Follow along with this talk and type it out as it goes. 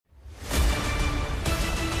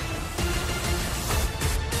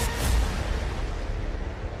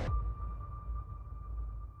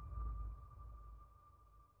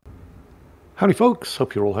Howdy folks,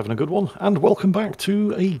 hope you're all having a good one, and welcome back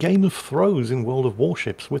to a game of throws in World of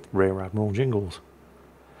Warships with Rear Admiral Jingles.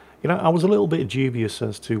 You know, I was a little bit dubious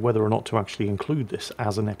as to whether or not to actually include this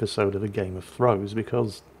as an episode of a game of throws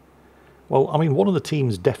because, well, I mean, one of the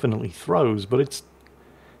teams definitely throws, but it's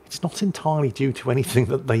not entirely due to anything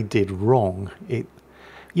that they did wrong.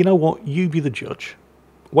 You know what, you be the judge.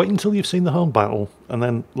 Wait until you've seen the home battle, and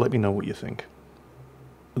then let me know what you think.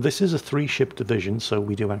 This is a 3-ship division, so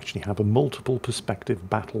we do actually have a multiple perspective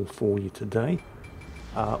battle for you today.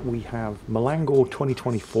 We have Melangor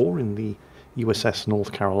 2024 in the USS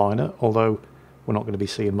North Carolina, although we're not going to be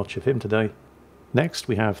seeing much of him today. Next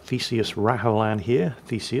we have Theseus Raholan here,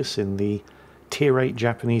 Theseus in the Tier 8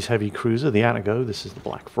 Japanese heavy cruiser, the Atago. This is the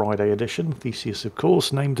Black Friday edition. Theseus, of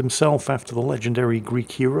course, named himself after the legendary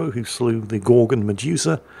Greek hero who slew the Gorgon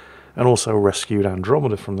Medusa and also rescued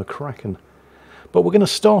Andromeda from the Kraken. But we're going to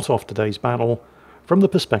start off today's battle from the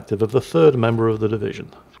perspective of the third member of the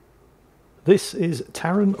division. This is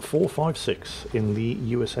Terran 456 in the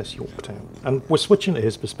USS Yorktown, and we're switching to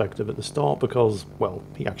his perspective at the start because, well,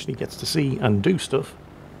 he actually gets to see and do stuff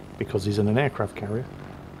because he's in an aircraft carrier.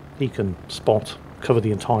 He can spot, cover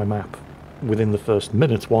the entire map within the first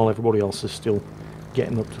minute while everybody else is still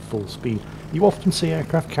getting up to full speed. You often see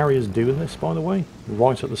aircraft carriers doing this, by the way,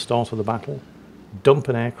 right at the start of the battle. Dump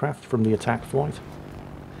an aircraft from the attack flight.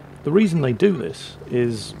 The reason they do this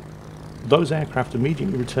is those aircraft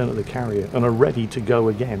immediately return to the carrier and are ready to go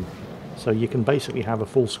again. So you can basically have a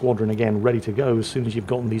full squadron again ready to go as soon as you've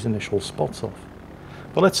gotten these initial spots off.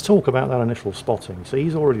 But let's talk about that initial spotting. So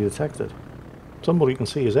he's already detected. Somebody can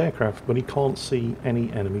see his aircraft, but he can't see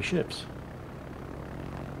any enemy ships.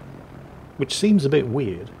 Which seems a bit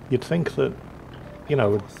weird. You'd think that, you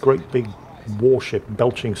know, a great big warship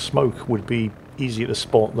belching smoke would be easier to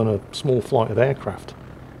spot than a small flight of aircraft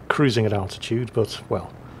cruising at altitude, but,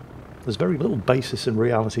 well, there's very little basis in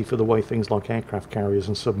reality for the way things like aircraft carriers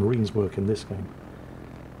and submarines work in this game.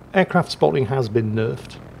 Aircraft spotting has been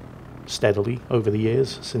nerfed steadily over the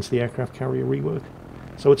years since the aircraft carrier rework,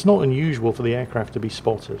 so it's not unusual for the aircraft to be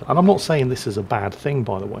spotted. And I'm not saying this is a bad thing,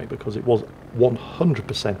 by the way, because it was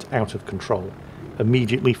 100% out of control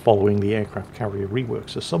immediately following the aircraft carrier rework,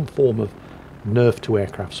 so some form of nerf to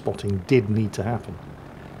aircraft spotting did need to happen.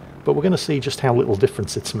 But we're going to see just how little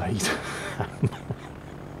difference it's made.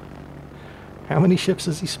 How many ships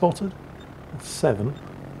has he spotted? 7.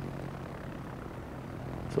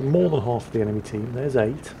 So more than half of the enemy team. There's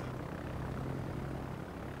 8.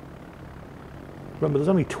 Remember, there's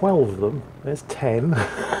only 12 of them. There's 10.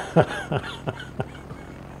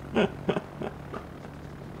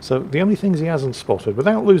 So the only things he hasn't spotted,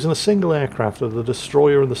 without losing a single aircraft, are the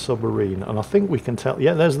destroyer and the submarine. And I think we can tell,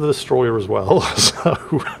 yeah, there's the destroyer as well. So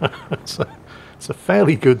it's a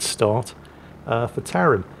fairly good start for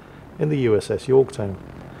Terran in the USS Yorktown.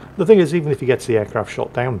 The thing is, even if he gets the aircraft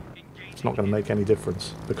shot down, it's not going to make any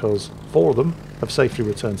difference, because 4 of them have safely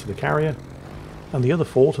returned to the carrier, and the other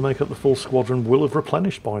 4 to make up the full squadron will have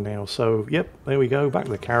replenished by now. So, yep, there we go, back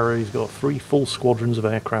to the carrier. He's got 3 full squadrons of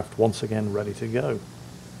aircraft once again ready to go.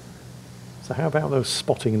 So how about those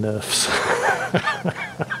spotting nerfs?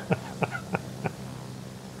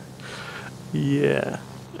 Yeah.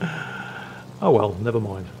 Oh well, never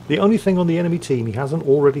mind. The only thing on the enemy team he hasn't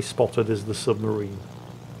already spotted is the submarine.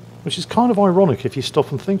 Which is kind of ironic if you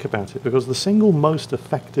stop and think about it, because the single most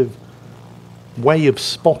effective way of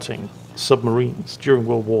spotting submarines during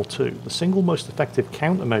World War II, the single most effective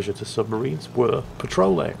countermeasure to submarines were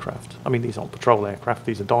patrol aircraft. I mean, these aren't patrol aircraft,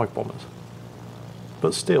 these are dive bombers.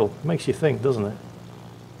 But still, it makes you think, doesn't it?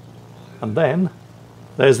 And then,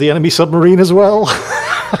 there's the enemy submarine as well.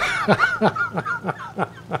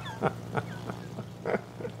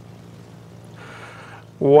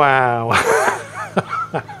 Wow.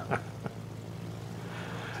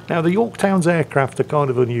 Now, the Yorktown's aircraft are kind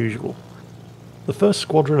of unusual. The first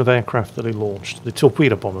squadron of aircraft that he launched, the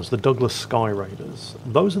torpedo bombers, the Douglas Sky Raiders,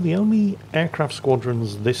 those are the only aircraft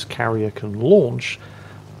squadrons this carrier can launch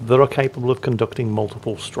that are capable of conducting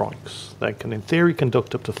multiple strikes. They can, in theory,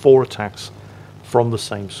 conduct up to 4 attacks from the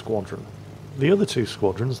same squadron. The other 2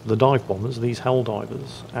 squadrons, the dive bombers, these hell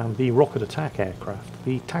divers, and the rocket attack aircraft,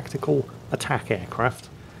 the tactical attack aircraft,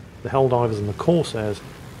 the hell divers and the corsairs,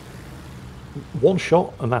 1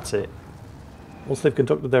 shot and that's it. Once they've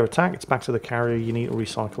conducted their attack, it's back to the carrier. You need to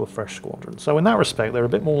recycle a fresh squadron. So in that respect, they're a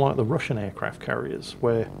bit more like the Russian aircraft carriers,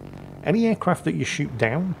 where any aircraft that you shoot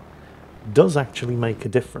down does actually make a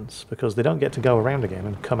difference, because they don't get to go around again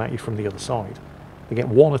and come at you from the other side. They get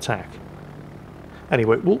 1 attack.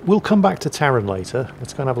 Anyway, we'll come back to Terran later.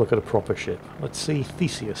 Let's go and have a look at a proper ship. Let's see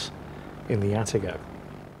Theseus in the Atago.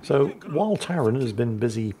 So while Terran has been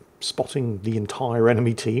busy spotting the entire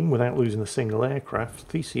enemy team without losing a single aircraft,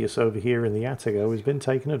 Theseus over here in the Attigo has been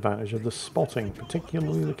taking advantage of the spotting,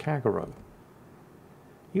 particularly the Kagero.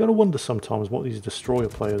 You got to wonder sometimes what these destroyer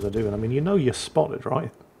players are doing. I mean, you know you're spotted,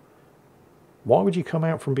 right? Why would you come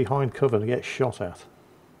out from behind cover to get shot at?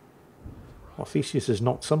 Well, Theseus has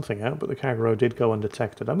knocked something out, but the Kagero did go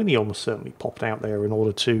undetected. I mean, he almost certainly popped out there in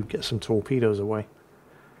order to get some torpedoes away.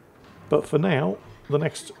 But for now, the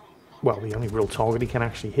next... well, the only real target he can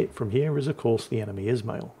actually hit from here is, of course, the enemy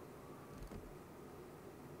Ismail.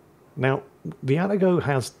 Now, the Attigo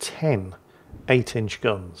has 10 8-inch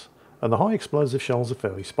guns, and the high explosive shells are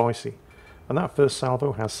fairly spicy, and that first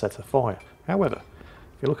salvo has set a fire. However,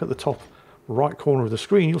 if you look at the top right corner of the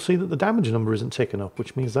screen, you'll see that the damage number isn't ticking up,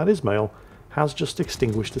 which means that Ismail has just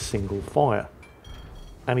extinguished a single fire,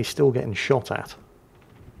 and he's still getting shot at,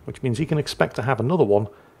 which means he can expect to have another one,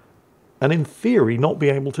 and in theory not be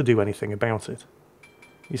able to do anything about it.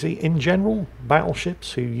 You see, in general,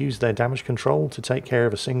 battleships who use their damage control to take care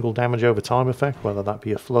of a single damage over time effect, whether that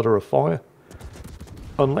be a flood or a fire,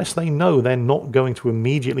 unless they know they're not going to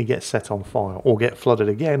immediately get set on fire or get flooded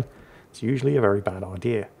again, it's usually a very bad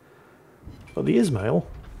idea. But the Ismail,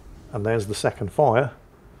 and there's the second fire,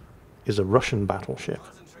 is a Russian battleship,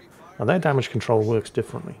 and their damage control works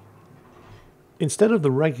differently. Instead of the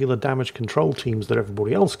regular damage control teams that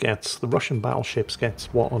everybody else gets, the Russian battleships get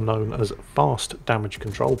what are known as fast damage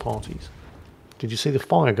control parties. Did you see the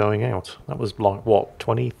fire going out? That was like, what,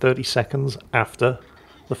 20-30 seconds after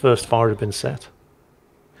the first fire had been set?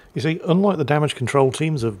 You see, unlike the damage control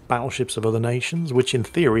teams of battleships of other nations, which in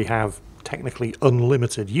theory have technically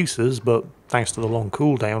unlimited uses, but thanks to the long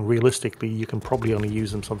cooldown, realistically you can probably only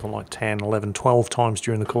use them something like 10, 11, 12 times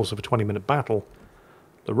during the course of a 20-minute battle,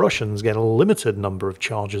 the Russians get a limited number of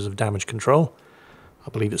charges of damage control.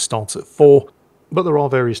 I believe it starts at 4, but there are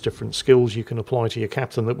various different skills you can apply to your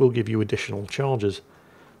captain that will give you additional charges.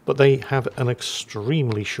 But they have an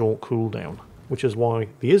extremely short cooldown, which is why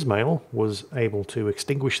the Ismail was able to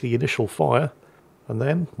extinguish the initial fire, and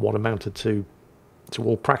then, what amounted to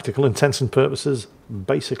all practical intents and purposes,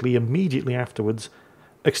 basically immediately afterwards,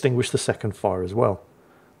 extinguish the second fire as well.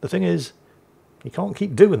 The thing is, you can't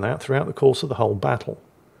keep doing that throughout the course of the whole battle.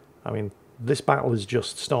 I mean, this battle has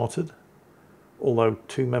just started, although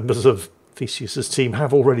 2 members of Theseus's team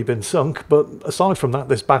have already been sunk, but aside from that,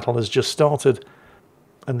 this battle has just started,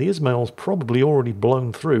 and the Ismail's probably already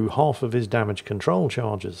blown through half of his damage control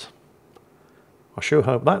charges. I sure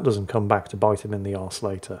hope that doesn't come back to bite him in the arse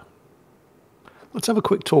later. Let's have a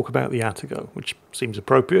quick talk about the Attigo, which seems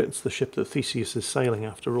appropriate. It's the ship that Theseus is sailing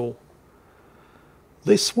after all.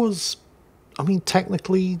 This was, I mean,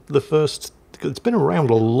 technically the first... it's been around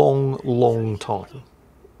a long time.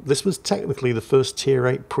 This was technically the first Tier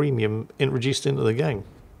 8 premium introduced into the game.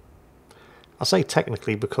 I say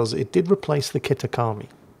technically because it did replace the Kitakami.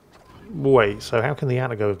 Wait, so how can the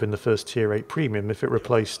Attigo have been the first Tier 8 premium if it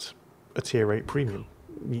replaced a Tier 8 premium?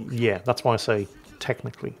 Yeah, that's why I say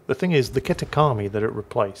technically. The thing is, the Kitakami that it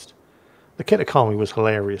replaced. The Kitakami was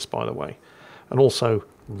hilarious, by the way, and also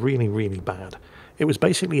really bad. It was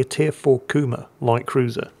basically a Tier 4 Kuma light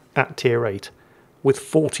cruiser at Tier 8 with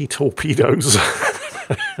 40 torpedoes.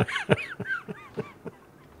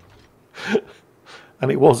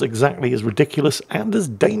 And it was exactly as ridiculous and as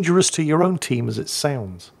dangerous to your own team as it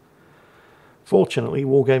sounds. Fortunately,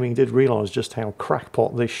 Wargaming did realise just how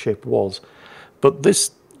crackpot this ship was, but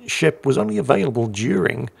this ship was only available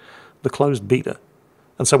during the closed beta.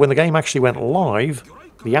 And so when the game actually went live,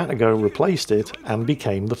 the Attigo replaced it and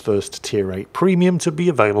became the first Tier 8 premium to be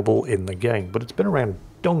available in the game. But it's been around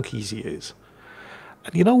donkey's years.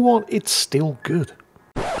 And you know what? It's still good.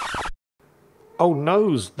 Oh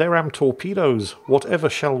noes, there am torpedoes. Whatever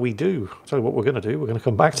shall we do? I'll tell you what we're going to do. We're going to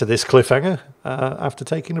come back to this cliffhanger after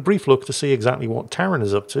taking a brief look to see exactly what Taran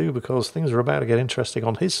is up to, because things are about to get interesting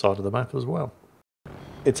on his side of the map as well.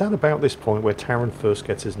 It's at about this point where Taran first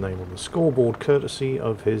gets his name on the scoreboard, courtesy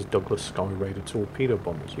of his Douglas Sky Raider torpedo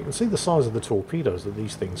bombers. You can see the size of the torpedoes that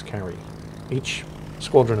these things carry. Each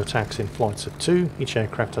squadron attacks in flights of 2. Each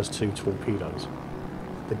aircraft has 2 torpedoes.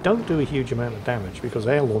 They don't do a huge amount of damage because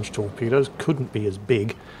air-launched torpedoes couldn't be as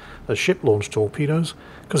big as ship-launched torpedoes,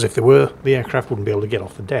 because if they were, the aircraft wouldn't be able to get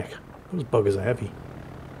off the deck. Those buggers are heavy.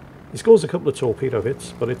 He scores a couple of torpedo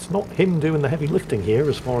hits, but it's not him doing the heavy lifting here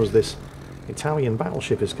as far as this Italian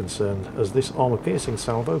battleship is concerned, as this armour-piercing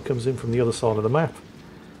salvo comes in from the other side of the map.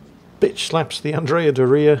 Bitch slaps the Andrea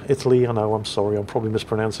Doria, Italy, I know, I'm sorry, I'm probably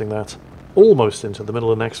mispronouncing that, almost into the middle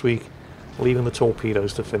of next week, leaving the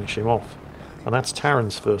torpedoes to finish him off. And that's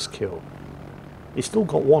Taran's first kill. He's still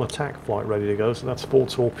got one attack flight ready to go, so that's 4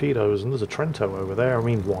 torpedoes, and there's a Trento over there. I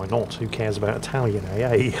mean, why not? Who cares about Italian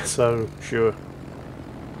AA? So, sure.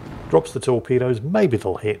 Drops the torpedoes, maybe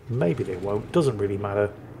they'll hit, maybe they won't, doesn't really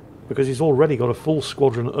matter, because he's already got a full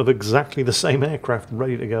squadron of exactly the same aircraft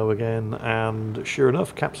ready to go again, and sure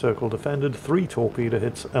enough, cap circle defended, 3 torpedo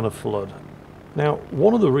hits and a flood. Now,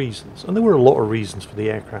 one of the reasons, and there were a lot of reasons for the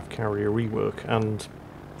aircraft carrier rework, and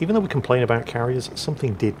even though we complain about carriers,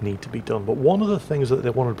 something did need to be done, but one of the things that they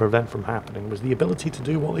wanted to prevent from happening was the ability to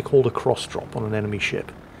do what they called a cross-drop on an enemy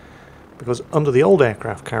ship. Because under the old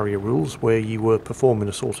aircraft carrier rules, where you were performing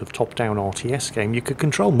a sort of top-down RTS game, you could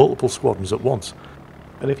control multiple squadrons at once.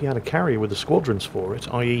 And if you had a carrier with the squadrons for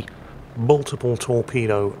it, i.e. multiple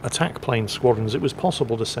torpedo attack plane squadrons, it was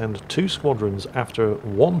possible to send 2 squadrons after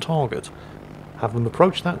one target, have them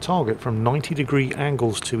approach that target from 90-degree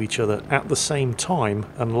angles to each other at the same time,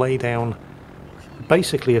 and lay down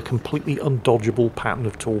basically a completely undodgeable pattern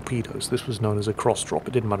of torpedoes. This was known as a cross drop.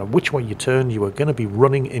 It didn't matter which way you turned, you were going to be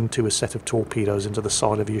running into a set of torpedoes into the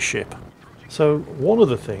side of your ship. So one of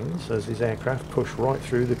the things, as his aircraft push right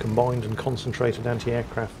through the combined and concentrated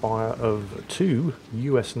anti-aircraft fire of 2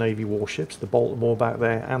 US Navy warships, the Baltimore back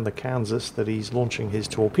there and the Kansas, that he's launching his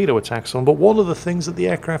torpedo attacks on, but one of the things that the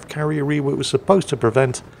aircraft carrier rework was supposed to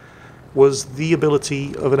prevent was the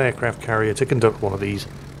ability of an aircraft carrier to conduct one of these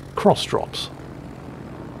cross drops.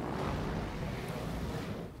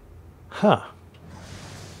 Huh.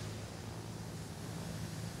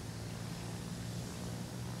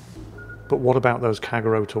 But what about those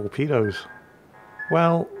Kagero torpedoes?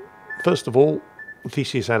 Well, first of all,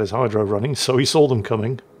 Theseus had his hydro running, so he saw them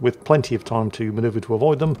coming, with plenty of time to manoeuvre to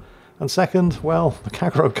avoid them. And second, well, the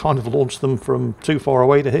Kagero kind of launched them from too far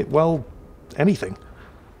away to hit, well, anything.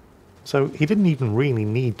 So he didn't even really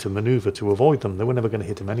need to manoeuvre to avoid them. They were never going to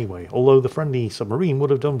hit him anyway, although the friendly submarine would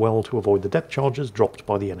have done well to avoid the depth charges dropped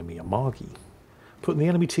by the enemy Amagi. Putting the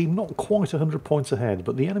enemy team not quite 100 points ahead,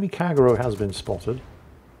 but the enemy Kagero has been spotted.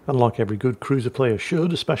 And like every good cruiser player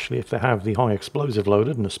should, especially if they have the high explosive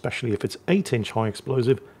loaded, and especially if it's 8-inch high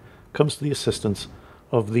explosive, comes to the assistance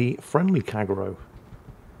of the friendly Kagero.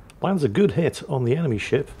 Lands a good hit on the enemy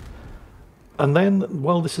ship, and then,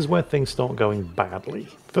 well, this is where things start going badly.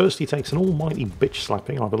 First he takes an almighty bitch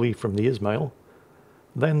slapping, I believe, from the Ismail.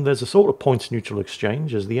 Then there's a sort of points neutral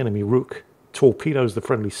exchange as the enemy Rook torpedoes the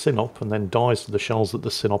friendly Sinop and then dies to the shells that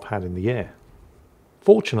the Sinop had in the air.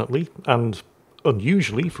 Fortunately, and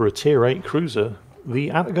unusually for a Tier 8 cruiser, the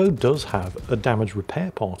Atago does have a damage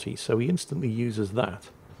repair party, so he instantly uses that.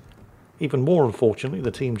 Even more unfortunately,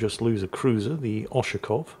 the team just lose a cruiser, the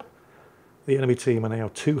Oshakov. The enemy team are now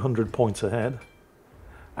 200 points ahead,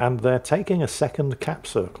 and they're taking a second cap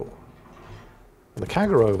circle. The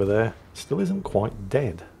Kagero over there still isn't quite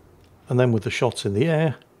dead. And then with the shots in the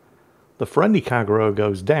air, the friendly Kagero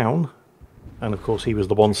goes down, and of course he was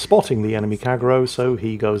the one spotting the enemy Kagero, so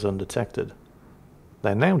he goes undetected.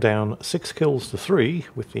 They're now down 6 kills to 3,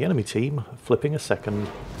 with the enemy team flipping a second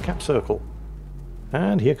cap circle.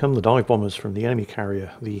 And here come the dive bombers from the enemy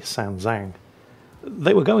carrier, the Sanzang.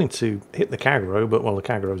 They were going to hit the Kagero, but well, the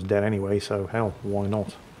Kagero's dead anyway, so hell, why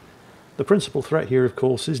not? The principal threat here, of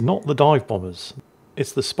course, is not the dive bombers.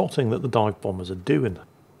 It's the spotting that the dive bombers are doing.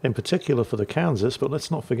 In particular for the Kansas, but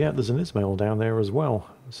let's not forget there's an Ismail down there as well.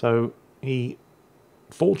 So he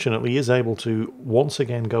fortunately is able to once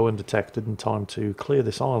again go undetected in time to clear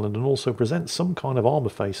this island and also present some kind of armour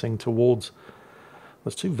facing towards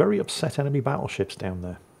those 2 very upset enemy battleships down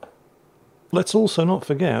there. Let's also not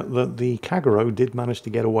forget that the Kagero did manage to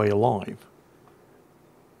get away alive.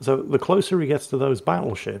 So the closer he gets to those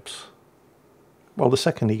battleships, well, the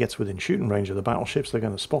second he gets within shooting range of the battleships, they're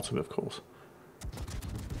going to spot him, of course.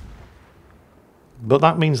 But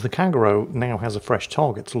that means the Kagero now has a fresh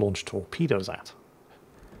target to launch torpedoes at.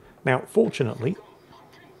 Now, fortunately,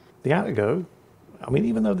 the Atago, I mean,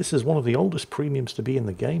 even though this is one of the oldest premiums to be in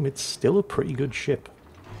the game, it's still a pretty good ship.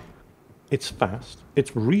 It's fast,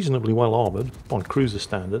 it's reasonably well armoured on cruiser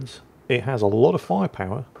standards, it has a lot of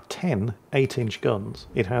firepower, 10 8-inch guns,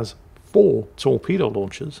 it has 4 torpedo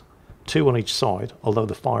launchers, 2 on each side, although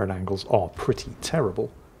the firing angles are pretty terrible.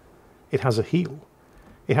 It has a heel,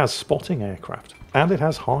 it has spotting aircraft, and it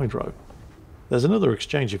has hydro. There's another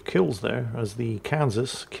exchange of kills there, as the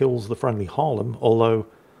Kansas kills the friendly Harlem, although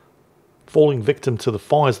falling victim to the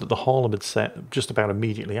fires that the Harlem had set just about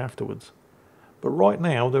immediately afterwards. But right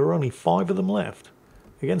now, there are only 5 of them left,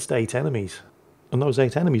 against 8 enemies. And those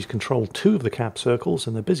 8 enemies control 2 of the cap circles,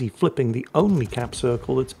 and they're busy flipping the only cap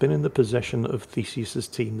circle that's been in the possession of Theseus's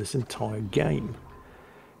team this entire game.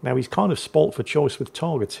 Now he's kind of spoilt for choice with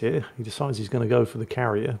targets here. He decides he's going to go for the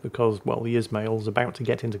carrier because, well, the Ismail's about to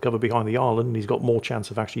get into cover behind the island and he's got more chance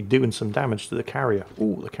of actually doing some damage to the carrier.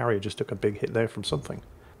 Ooh, the carrier just took a big hit there from something.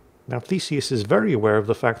 Now Theseus is very aware of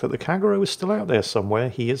the fact that the Kagero is still out there somewhere.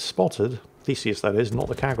 He is spotted. Theseus, that is, not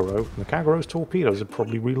the Kagero. And the Kagero's torpedoes are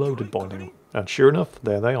probably reloaded by now. And sure enough,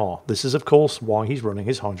 there they are. This is, of course, why he's running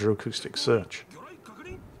his hydroacoustic search.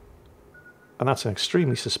 And that's an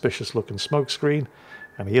extremely suspicious looking smoke screen.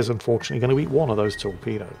 And he is unfortunately going to eat one of those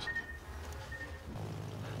torpedoes.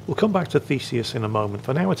 We'll come back to Theseus in a moment.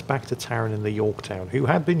 For now it's back to Taran in the Yorktown, who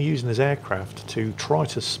had been using his aircraft to try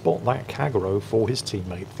to spot that Kagero for his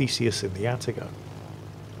teammate Theseus in the Attica.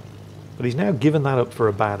 But he's now given that up for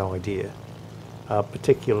a bad idea.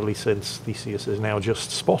 Particularly since Theseus has now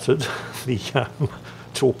just spotted the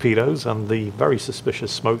torpedoes and the very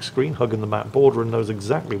suspicious smoke screen hugging the map border and knows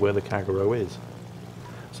exactly where the Kagero is.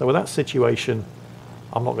 So with that situation,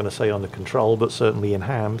 I'm not going to say under control, but certainly in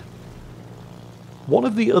hand. One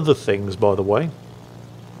of the other things, by the way,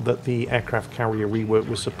 that the aircraft carrier rework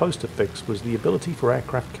was supposed to fix was the ability for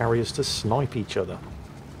aircraft carriers to snipe each other.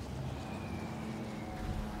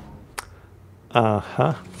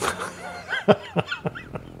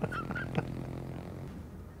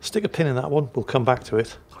 Stick a pin in that one, we'll come back to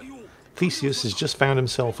it. Theseus has just found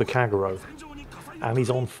himself a Kagero, and he's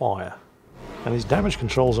on fire. And his damage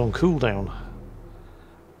control's on cooldown.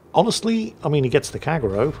 Honestly, I mean, he gets the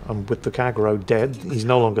Kagero, and with the Kagero dead, he's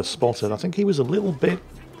no longer spotted. I think he was a little bit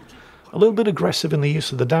aggressive in the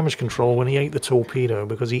use of the damage control when he ate the torpedo,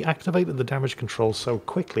 because he activated the damage control so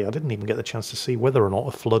quickly I didn't even get the chance to see whether or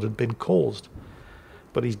not a flood had been caused.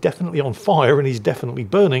 But he's definitely on fire, and he's definitely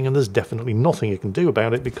burning, and there's definitely nothing he can do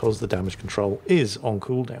about it because the damage control is on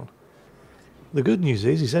cooldown. The good news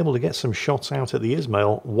is he's able to get some shots out at the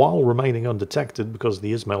Ismail while remaining undetected because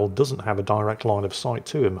the Ismail doesn't have a direct line of sight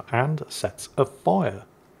to him and sets a fire.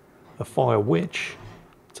 A fire which,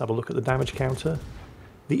 let's have a look at the damage counter,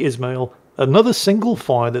 the Ismail, another single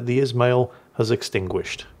fire that the Ismail has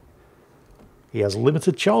extinguished. He has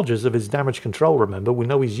limited charges of his damage control, remember. We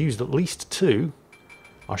know he's used at least 2.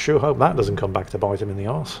 I sure hope that doesn't come back to bite him in the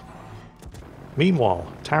arse. Meanwhile,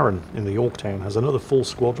 Taran in the Yorktown has another full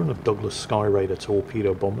squadron of Douglas Sky Raider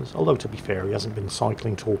torpedo bombers, although to be fair he hasn't been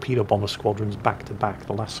cycling torpedo bomber squadrons back to back.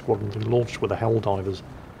 The last squadron he launched were the Helldivers,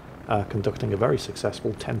 conducting a very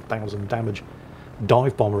successful 10,000 damage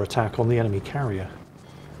dive bomber attack on the enemy carrier.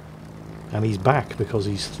 And he's back because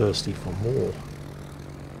he's thirsty for more.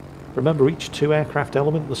 Remember, each 2 aircraft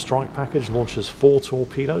element, the strike package, launches 4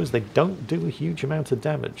 torpedoes. They don't do a huge amount of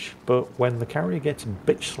damage, but when the carrier gets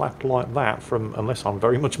bitch slapped like that from, unless I'm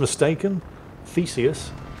very much mistaken,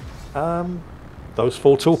 Theseus, those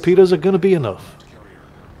 4 torpedoes are going to be enough.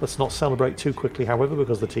 Let's not celebrate too quickly, however,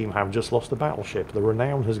 because the team have just lost a battleship. The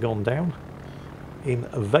Renown has gone down in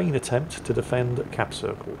a vain attempt to defend Cap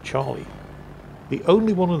Circle Charlie. The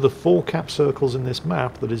only one of the 4 cap circles in this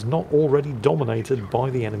map that is not already dominated by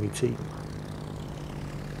the enemy team.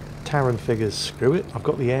 Taran figures, screw it, I've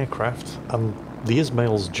got the aircraft, and the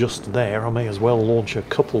Ismail's just there, I may as well launch a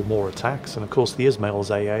couple more attacks, and of course the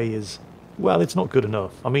Ismail's AA is, well, it's not good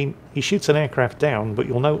enough. I mean, he shoots an aircraft down, but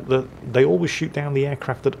you'll note that they always shoot down the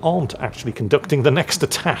aircraft that aren't actually conducting the next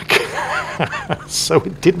attack. So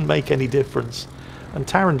it didn't make any difference. And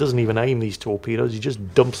Taran doesn't even aim these torpedoes, he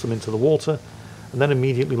just dumps them into the water, and then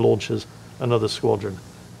immediately launches another squadron.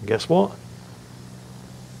 And guess what?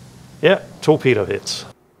 Yeah, torpedo hits.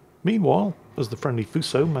 Meanwhile, as the friendly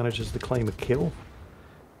Fuso manages to claim a kill,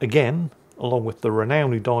 again, along with the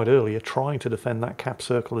Renown who died earlier trying to defend that cap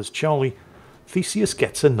circle as Charlie, Theseus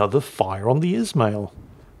gets another fire on the Ismail,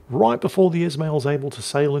 right before the Ismail's able to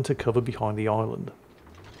sail into cover behind the island.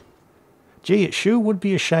 Gee, it sure would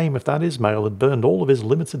be a shame if that Ismail had burned all of his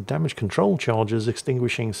limited damage control charges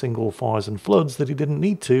extinguishing single fires and floods that he didn't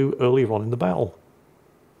need to earlier on in the battle.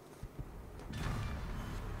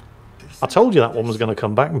 I told you that one was going to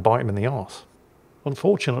come back and bite him in the arse.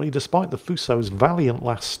 Unfortunately, despite the Fuso's valiant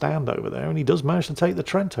last stand over there, and he does manage to take the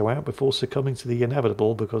Trento out before succumbing to the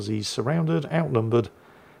inevitable because he's surrounded, outnumbered,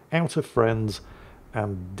 out of friends,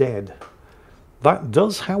 and dead. That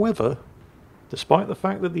does, however, despite the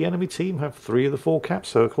fact that the enemy team have 3 of the 4 cap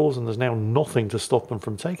circles and there's now nothing to stop them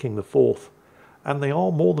from taking the 4th, and they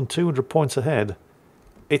are more than 200 points ahead,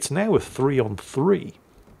 it's now a 3-on-3.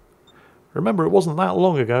 Remember, it wasn't that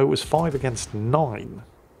long ago, it was 5 against 9.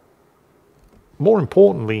 More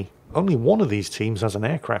importantly, only one of these teams has an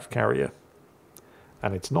aircraft carrier,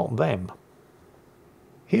 and it's not them.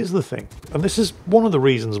 Here's the thing, and this is one of the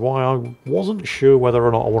reasons why I wasn't sure whether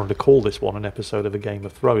or not I wanted to call this one an episode of A Game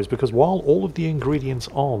of Throws, because while all of the ingredients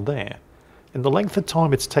are there, In the length of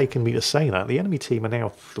time it's taken me to say that, the enemy team are now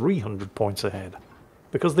 300 points ahead.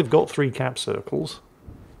 Because they've got 3 cap circles,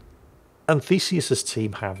 and Theseus's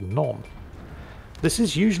team have none. This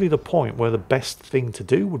is usually the point where the best thing to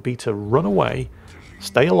do would be to run away,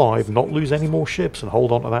 stay alive, not lose any more ships, and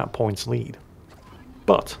hold on to that points lead.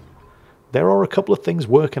 But there are a couple of things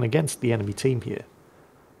working against the enemy team here.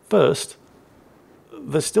 First,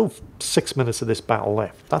 there's still 6 minutes of this battle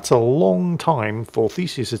left. That's a long time for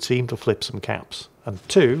Theseus' team to flip some caps. And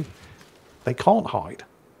 2, they can't hide.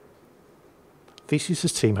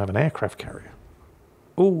 Theseus' team have an aircraft carrier.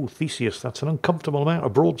 Oh, Theseus, that's an uncomfortable amount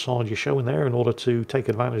of broadside you're showing there in order to take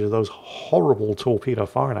advantage of those horrible torpedo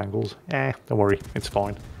firing angles. Don't worry, it's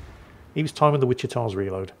fine. He was timing the Wichita's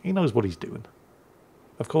reload. He knows what he's doing.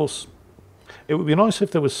 Of course, it would be nice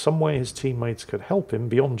if there was some way his teammates could help him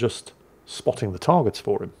beyond just spotting the targets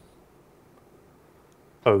for him.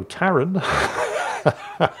 Oh, Taran.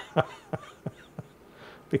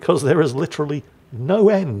 Because there is literally no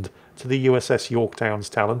end to the USS Yorktown's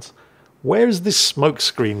talents. Where's this smoke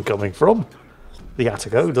screen coming from? The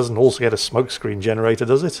Attico doesn't also get a smoke screen generator,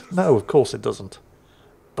 does it? No, of course it doesn't.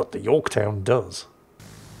 But the Yorktown does.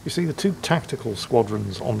 You see, the 2 tactical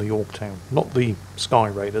squadrons on the Yorktown, not the Sky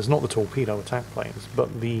Raiders, not the torpedo attack planes,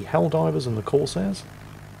 but the Helldivers and the Corsairs,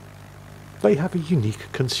 they have a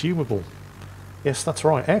unique consumable. Yes, that's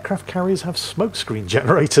right, aircraft carriers have smokescreen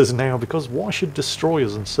generators now, because why should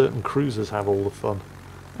destroyers and certain cruisers have all the fun?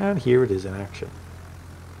 And here it is in action.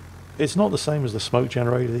 It's not the same as the smoke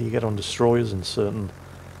generator that you get on destroyers and certain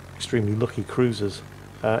extremely lucky cruisers.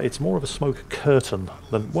 It's more of a smoke curtain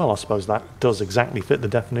than, well, I suppose that does exactly fit the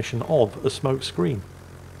definition of a smoke screen.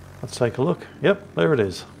 Let's take a look. Yep, there it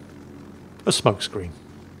is. A smoke screen.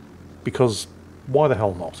 Because why the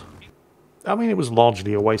hell not? I mean, it was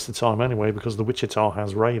largely a waste of time anyway, because the Wichita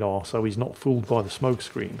has radar, so he's not fooled by the smoke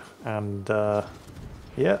screen. And,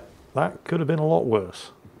 yeah, that could have been a lot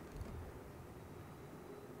worse.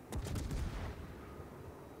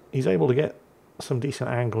 He's able to get some decent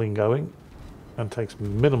angling going, and takes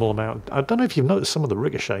minimal amount. I don't know if you've noticed some of the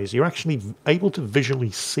ricochets. You're actually able to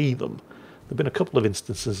visually see them. There have been a couple of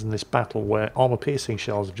instances in this battle where armor-piercing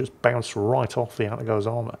shells have just bounced right off the Attico's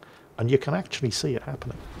armor, and you can actually see it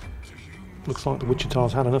happening. Looks like the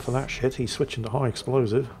Wichita's had enough of that shit. He's switching to high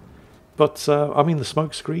explosive. But, I mean, the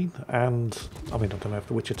smoke screen, and, I mean, I don't know if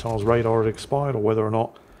the Wichita's radar had expired, or whether or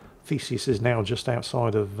not Theseus is now just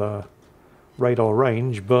outside of radar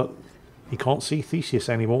range, but he can't see Theseus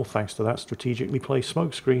anymore thanks to that strategically placed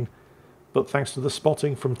smoke screen. But thanks to the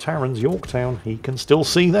spotting from Taran's Yorktown, he can still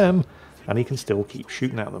see them, and he can still keep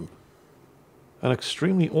shooting at them. And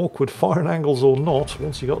extremely awkward firing angles or not,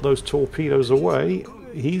 once you got those torpedoes away,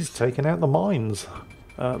 he's taken out the mines.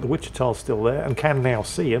 The Wichita's still there and can now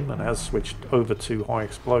see him, and has switched over to high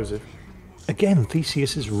explosive. Again,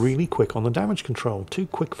 Theseus is really quick on the damage control, too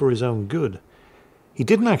quick for his own good. He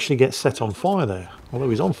didn't actually get set on fire there, although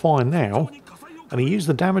he's on fire now, and he used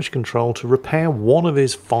the damage control to repair one of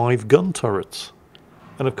his 5 gun turrets.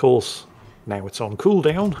 And of course, now it's on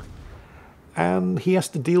cooldown, and he has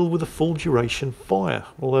to deal with a full duration fire.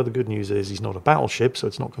 Although the good news is he's not a battleship, so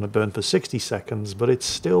it's not going to burn for 60 seconds, but it's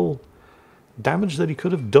still damage that he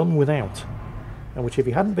could have done without. And which, if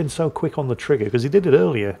he hadn't been so quick on the trigger, because he did it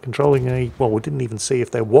earlier, controlling a, well, we didn't even see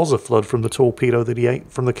if there was a flood from the torpedo that he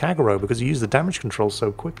ate from the Kagero, because he used the damage control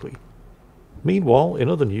so quickly. Meanwhile, in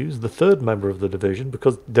other news, the 3rd member of the division,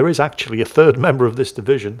 because there is actually a 3rd member of this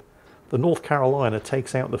division, the North Carolina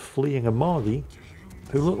takes out the fleeing Amagi,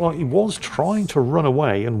 who looked like he was trying to run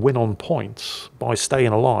away and win on points by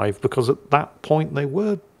staying alive, because at that point they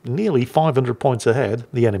were nearly 500 points ahead,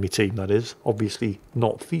 the enemy team that is, obviously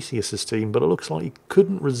not Theseus's team, but it looks like he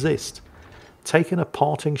couldn't resist taking a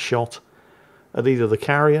parting shot at either the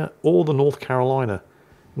carrier or the North Carolina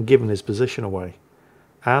and giving his position away.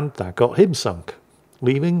 And that got him sunk,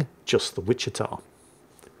 leaving just the Wichita.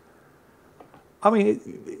 I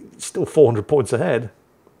mean, it's still 400 points ahead,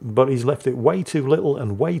 but he's left it way too little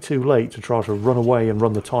and way too late to try to run away and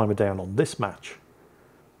run the timer down on this match.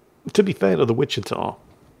 To be fair to the Wichita,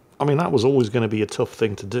 I mean, that was always going to be a tough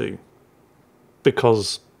thing to do,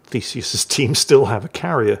 because Theseus's team still have a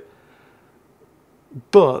carrier.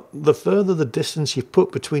 But the further the distance you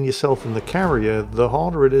put between yourself and the carrier, the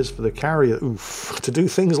harder it is for the carrier, to do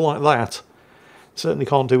things like that. Certainly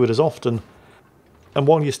can't do it as often. And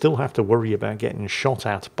while you still have to worry about getting shot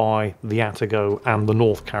at by the Attico and the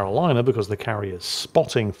North Carolina, because the carrier's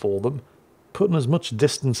spotting for them, putting as much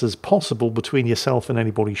distance as possible between yourself and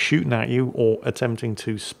anybody shooting at you or attempting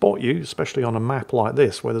to spot you, especially on a map like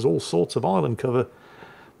this where there's all sorts of island cover,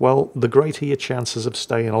 well, the greater your chances of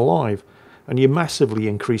staying alive. and you massively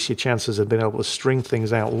increase your chances of being able to string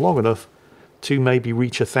things out long enough to maybe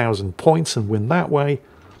reach 1,000 points and win that way,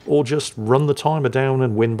 or just run the timer down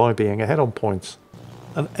and win by being ahead on points.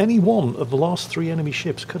 And any one of the last 3 enemy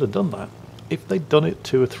ships could have done that if they'd done it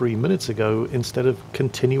 2 or 3 minutes ago instead of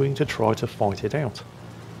continuing to try to fight it out.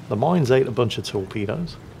 The mines ate a bunch of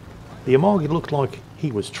torpedoes. The Amagi looked like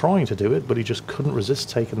he was trying to do it, but he just couldn't resist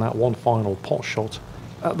taking that one final pot shot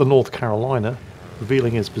at the North Carolina,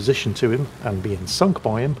 revealing his position to him and being sunk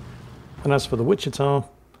by him. And as for the Wichita,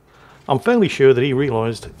 I'm fairly sure that he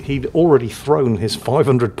realised he'd already thrown his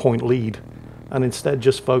 500-point lead and instead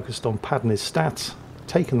just focused on padding his stats,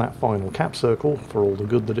 taking that final cap circle for all the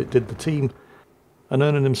good that it did the team, and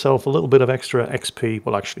earning himself a little bit of extra XP,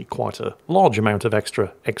 well actually quite a large amount of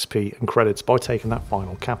extra XP and credits by taking that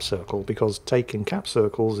final cap circle, because taking cap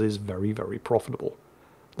circles is very, very profitable.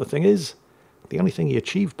 The thing is, the only thing he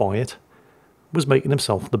achieved by it was making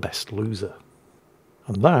himself the best loser.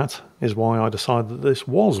 And that is why I decided that this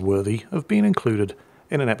was worthy of being included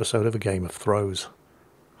in an episode of A Game of Throws.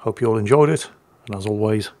 Hope you all enjoyed it, and as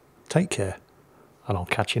always, take care, and I'll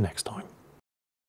catch you next time.